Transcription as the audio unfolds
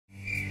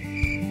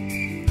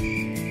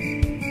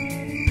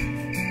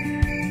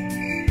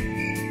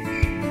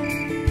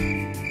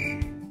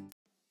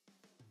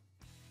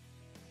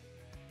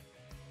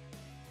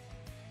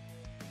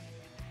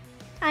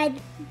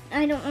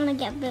I don't want to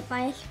get bit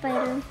by a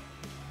spider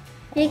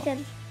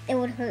because it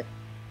would hurt.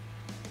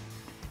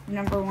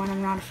 Number one,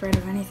 I'm not afraid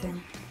of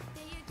anything.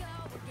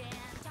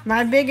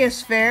 My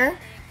biggest fear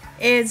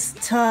is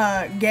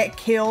to get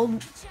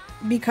killed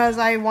because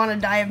I want to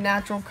die of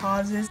natural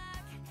causes.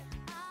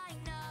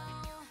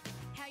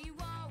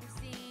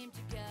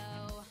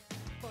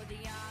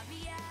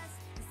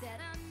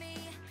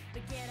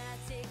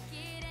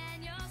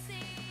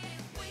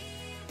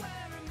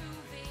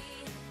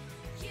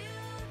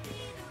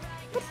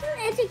 What's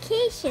an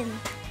education?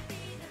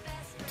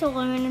 To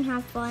learn and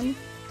have fun.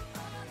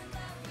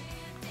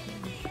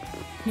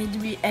 You need to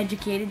be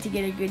educated to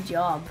get a good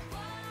job.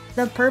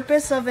 The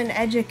purpose of an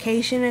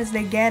education is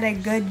to get a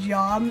good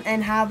job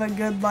and have a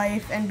good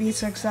life and be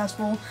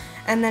successful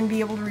and then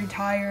be able to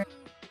retire.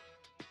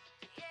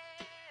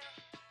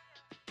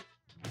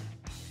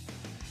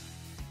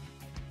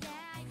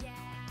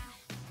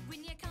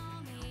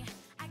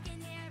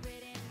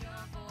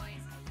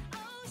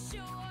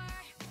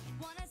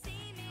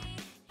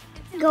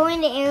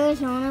 Going to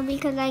Arizona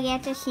because I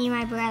get to see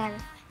my brother.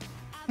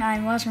 I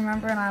must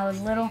remember when I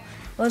was little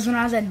was when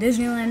I was at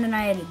Disneyland and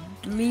I had a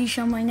leash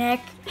on my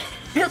neck.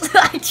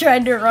 I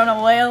tried to run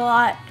away a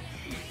lot.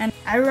 And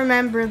I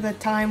remember the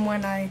time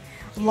when I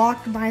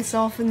locked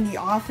myself in the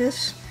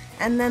office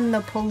and then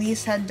the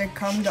police had to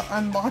come to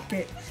unlock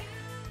it.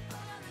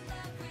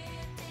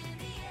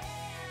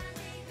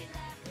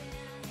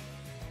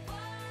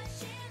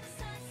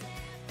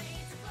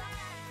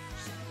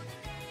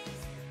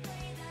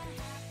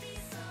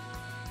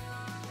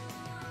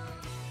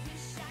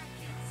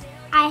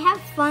 I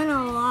have fun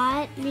a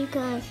lot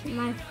because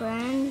my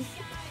friends,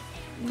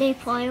 they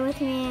play with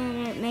me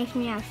and it makes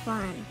me have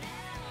fun.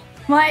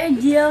 My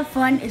idea of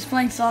fun is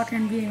playing soccer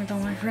and being with all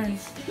my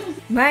friends.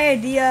 My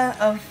idea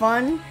of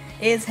fun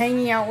is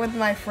hanging out with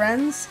my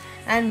friends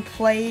and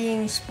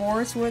playing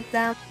sports with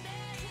them.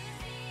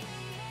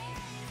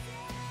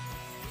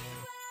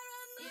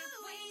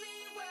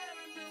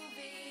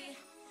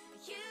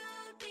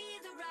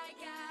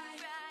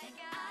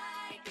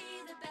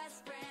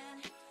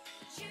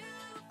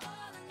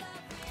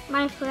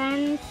 My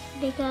friends,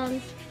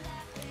 because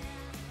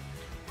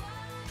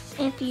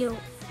if you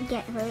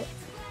get hurt,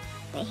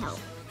 they help.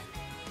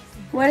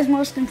 What is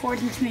most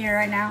important to me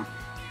right now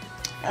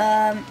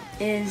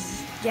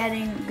is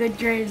getting good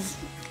grades,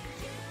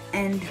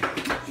 and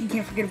you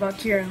can't forget about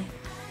Kiro.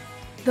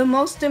 The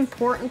most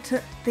important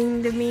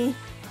thing to me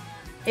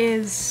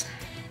is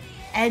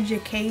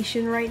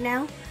education right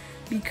now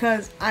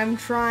because I'm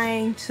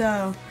trying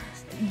to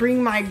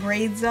bring my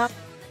grades up.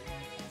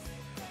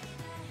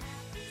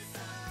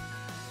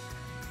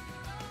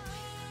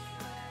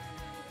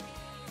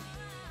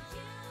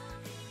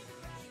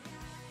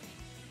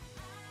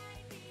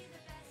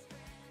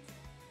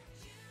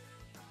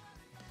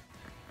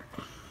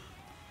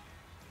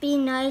 Be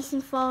nice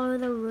and follow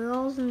the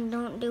rules and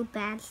don't do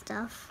bad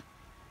stuff.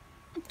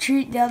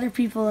 Treat the other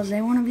people as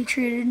they want to be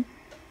treated.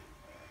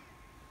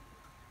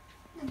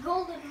 The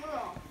golden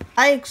rule.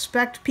 I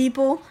expect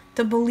people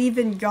to believe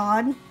in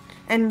God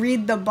and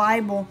read the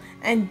Bible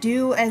and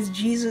do as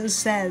Jesus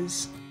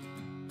says.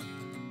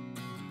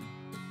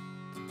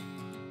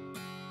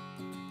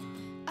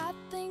 I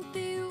think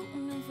the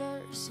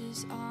universe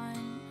is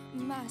on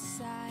my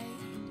side.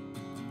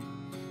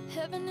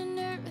 Heaven and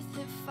earth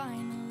have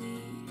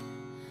finally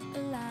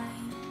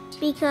aligned.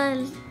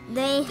 Because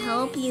they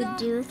help you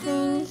do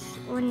things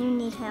when you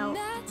need help.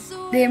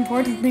 The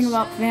important thing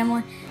about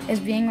family is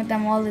being with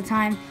them all the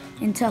time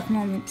in tough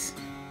moments.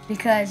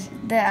 Because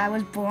I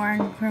was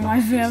born for my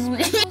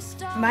family.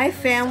 My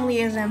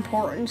family is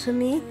important to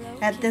me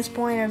at this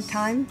point of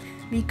time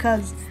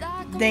because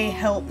they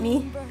help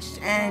me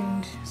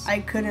and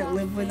I couldn't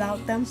live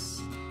without them.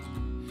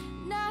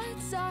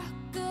 Nights are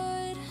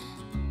good,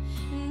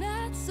 and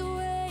that's the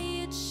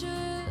way it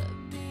should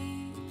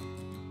be.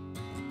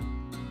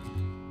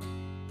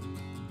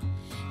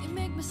 You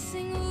make me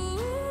sing,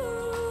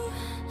 ooh,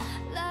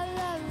 la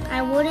la la.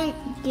 I wouldn't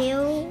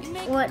do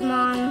what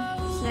Mom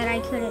said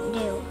I couldn't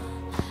do.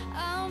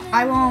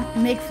 I won't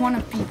make fun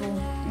of people.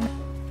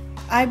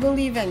 I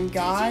believe in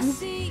God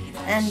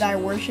and I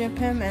worship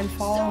Him and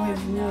follow His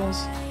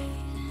rules.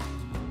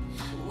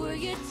 Were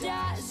you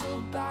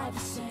dazzled by the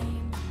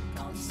same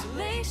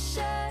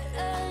constellation?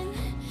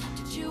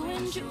 Did you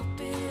and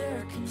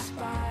Jupiter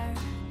conspire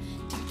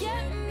to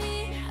get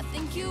me? I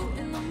think you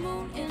and the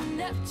moon and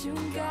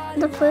Neptune got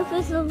The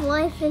purpose of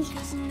life is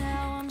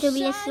to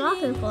be a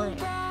soccer player.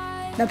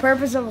 The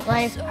purpose of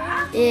life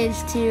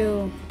is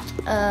to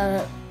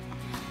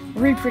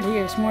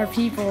reproduce more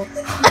people.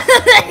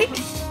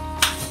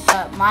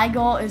 My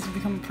goal is to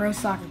become a pro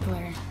soccer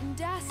player.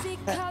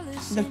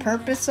 The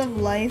purpose of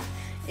life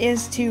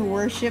is to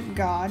worship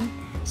God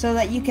so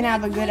that you can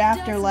have a good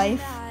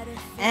afterlife.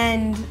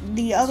 And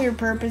the other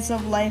purpose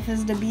of life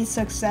is to be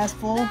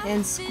successful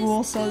in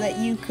school so that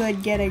you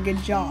could get a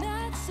good job.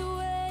 That's the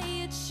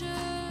way it should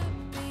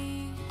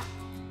be.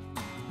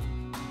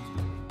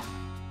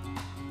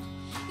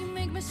 You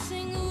make me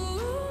sing, ooh,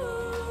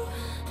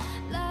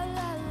 la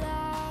la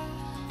la.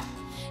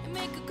 You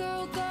make a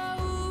girl go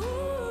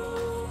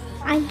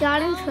I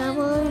got in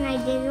trouble and I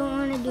didn't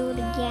want to do it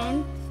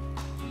again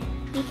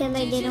because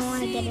I didn't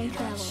want to get in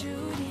trouble.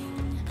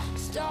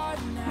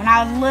 When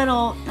I was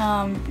little,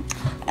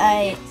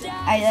 I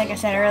like I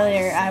said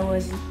earlier,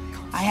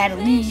 I had a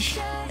leash,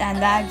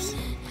 and that's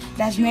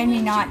made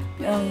me not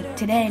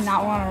today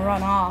not want to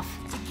run off.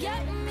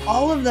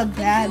 All of the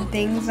bad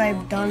things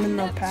I've done in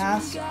the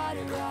past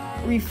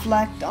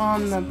reflect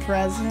on the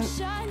present.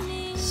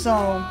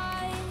 So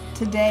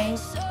today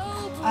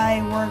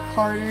I work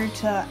harder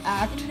to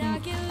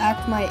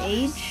act my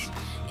age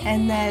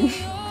and then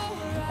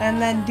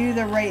do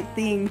the right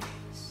thing.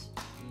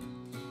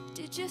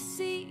 Did you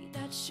see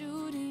that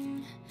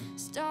shooting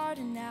star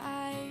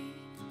tonight?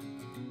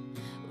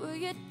 Were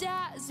you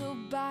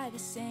dazzled by the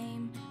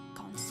same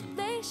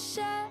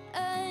constellation?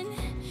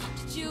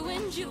 Did you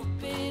and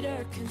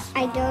Jupiter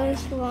conspire? I go to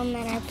school and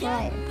then I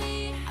play.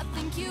 I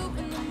think you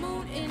and the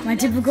moon in My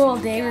typical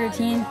day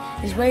routine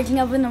is waking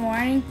up in the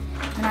morning,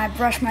 and I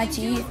brush my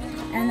teeth,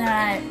 and then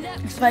I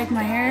spike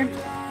my hair,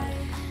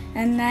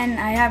 and then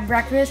I have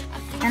breakfast.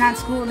 And on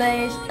school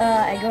days,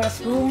 I go to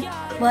school,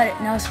 but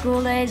no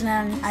school days,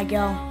 and then I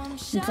go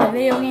and play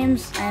video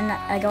games, and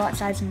I go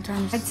outside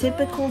sometimes. A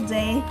typical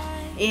day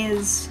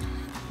is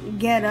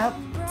get up,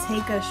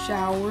 take a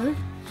shower,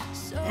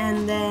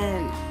 and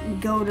then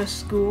go to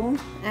school,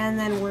 and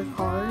then work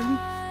hard,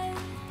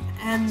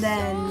 and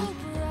then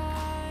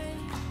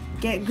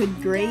get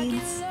good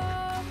grades,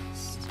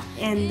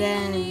 and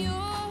then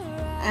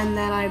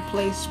I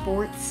play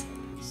sports.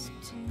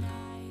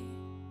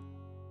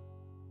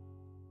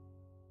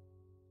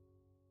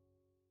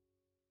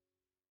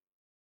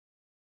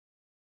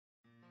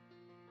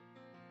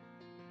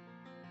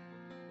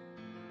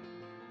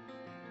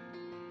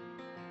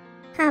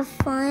 Have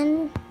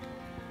fun,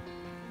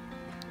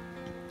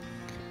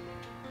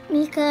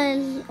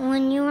 because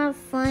when you have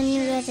fun,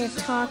 you get to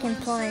talk and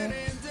play.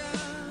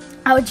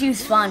 I would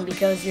choose fun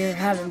because you're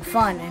having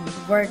fun,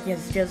 and work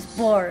is just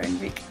boring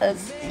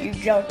because you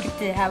don't get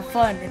to have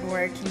fun in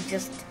work. You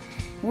just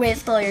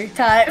waste all your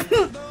time.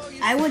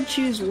 I would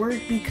choose work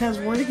because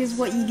work is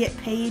what you get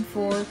paid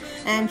for,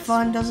 and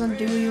fun doesn't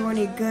do you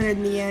any good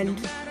in the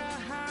end.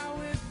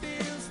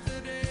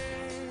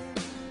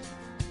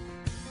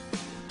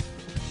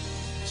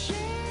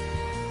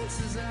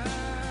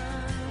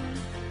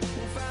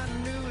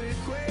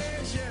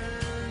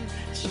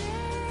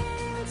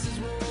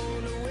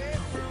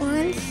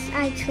 Once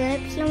I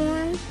tripped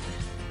someone,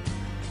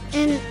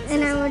 and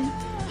I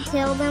would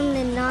tell them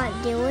to not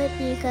do it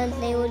because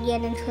they would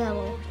get in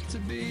trouble.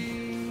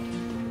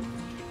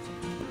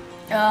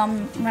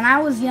 When I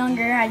was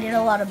younger, I did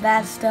a lot of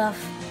bad stuff,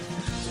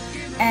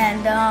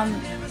 and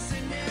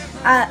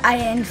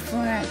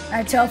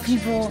I tell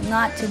people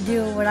not to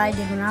do what I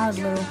did when I was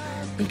little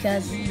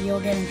because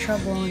you'll get in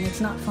trouble, and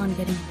it's not fun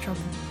getting in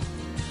trouble.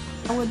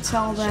 I would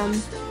tell them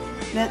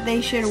that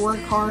they should work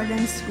hard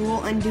in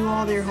school and do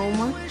all their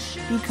homework,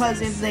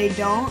 because if they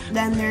don't,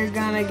 then they're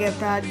gonna get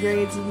bad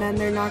grades and then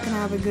they're not gonna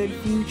have a good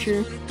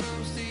future.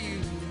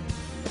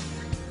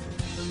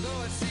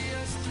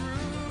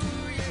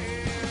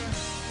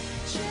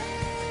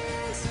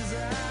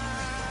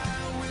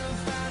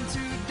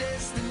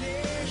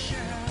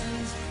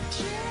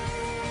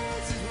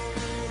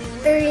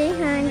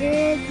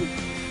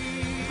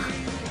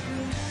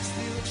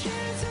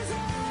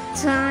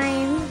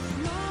 Times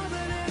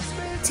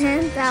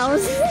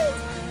 10,000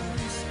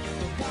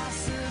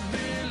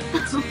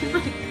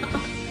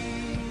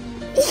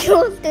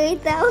 equals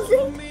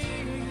 3,000.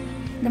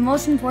 The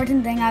most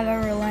important thing I've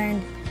ever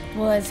learned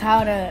was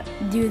how to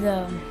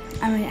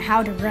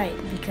how to write,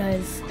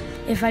 because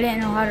if I didn't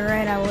know how to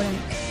write, I wouldn't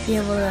be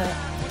able to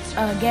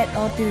get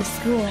all through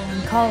school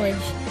and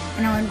college,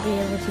 and I wouldn't be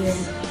able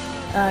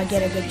to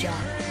get a good job.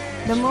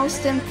 The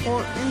most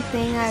important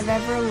thing I've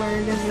ever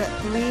learned is that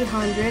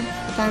 300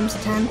 times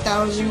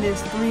 10,000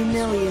 is 3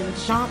 million,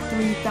 not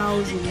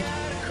 3,000.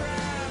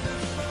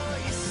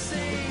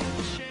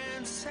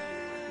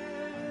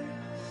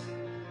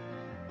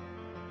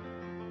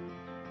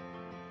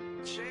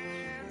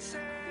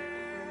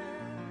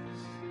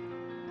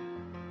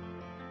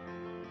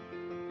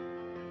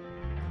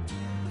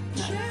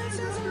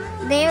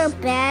 They are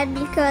bad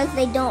because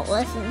they don't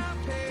listen.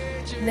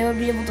 They would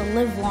be able to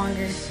live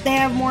longer. They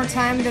have more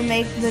time to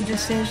make the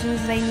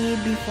decisions they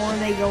need before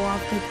they go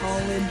off to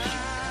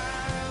college.